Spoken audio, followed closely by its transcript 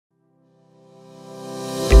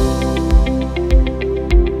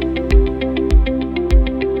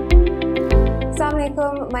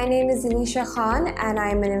My name is 𝗛𝗍 Khan and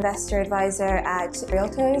I'm an investor advisor at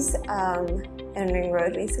Realtors in Ring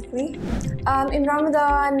Road, basically. In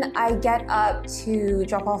Ramadan, I get up to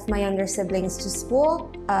drop off my younger siblings to school.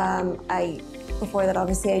 Before that,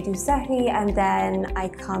 obviously, I do 𝗪ci and then I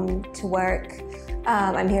come to work.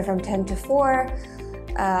 I'm here from 10 to 4.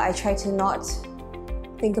 I try to not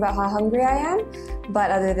think about how hungry I am,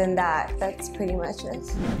 but other than that, that's pretty much it.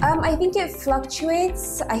 I think it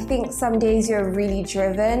fluctuates. I think some days you're really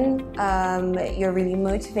driven, you're really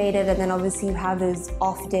motivated, and then obviously you have those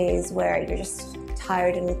off days where you're just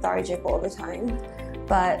tired and lethargic all the time.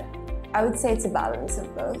 But I would say it's a balance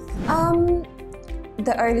of both.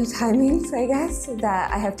 The early timings, I guess,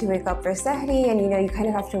 that I have to wake up for 𝗪ci, and you kind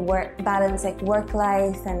of have to balance like work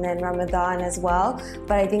life and then Ramadan as well.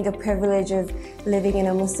 But I think a privilege of living in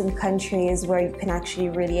a Muslim country is where you can actually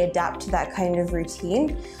really adapt to that kind of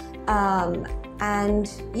routine. And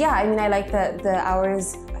yeah, I mean, I like that the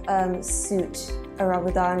hours suit a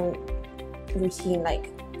Ramadan routine like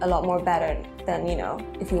a lot more better than,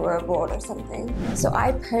 if you were abroad or something. So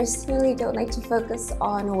I personally don't like to focus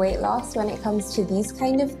on weight loss when it comes to these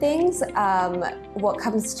kind of things. What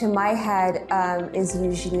comes to my head is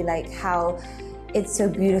usually like how it's so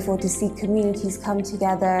beautiful to see communities come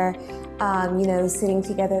together, sitting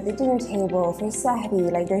together at the dinner table for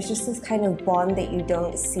𝗪ci. Like there's just this kind of bond that you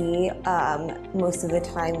don't see most of the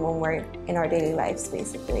time when we're in our daily lives,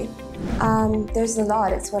 basically. There's a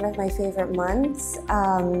lot. It's one of my favorite months.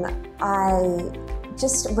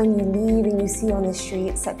 When you leave and you see on the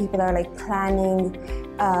streets that people are like planning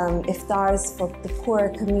iftars for the poorer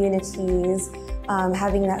communities,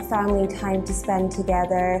 having that family time to spend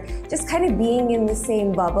together, just kind of being in the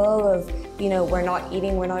same bubble of, we're not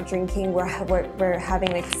eating, we're not drinking, we're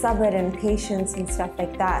having like sabr and patience and stuff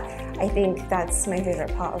like that. I think that's my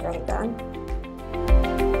favorite part of Ramadan.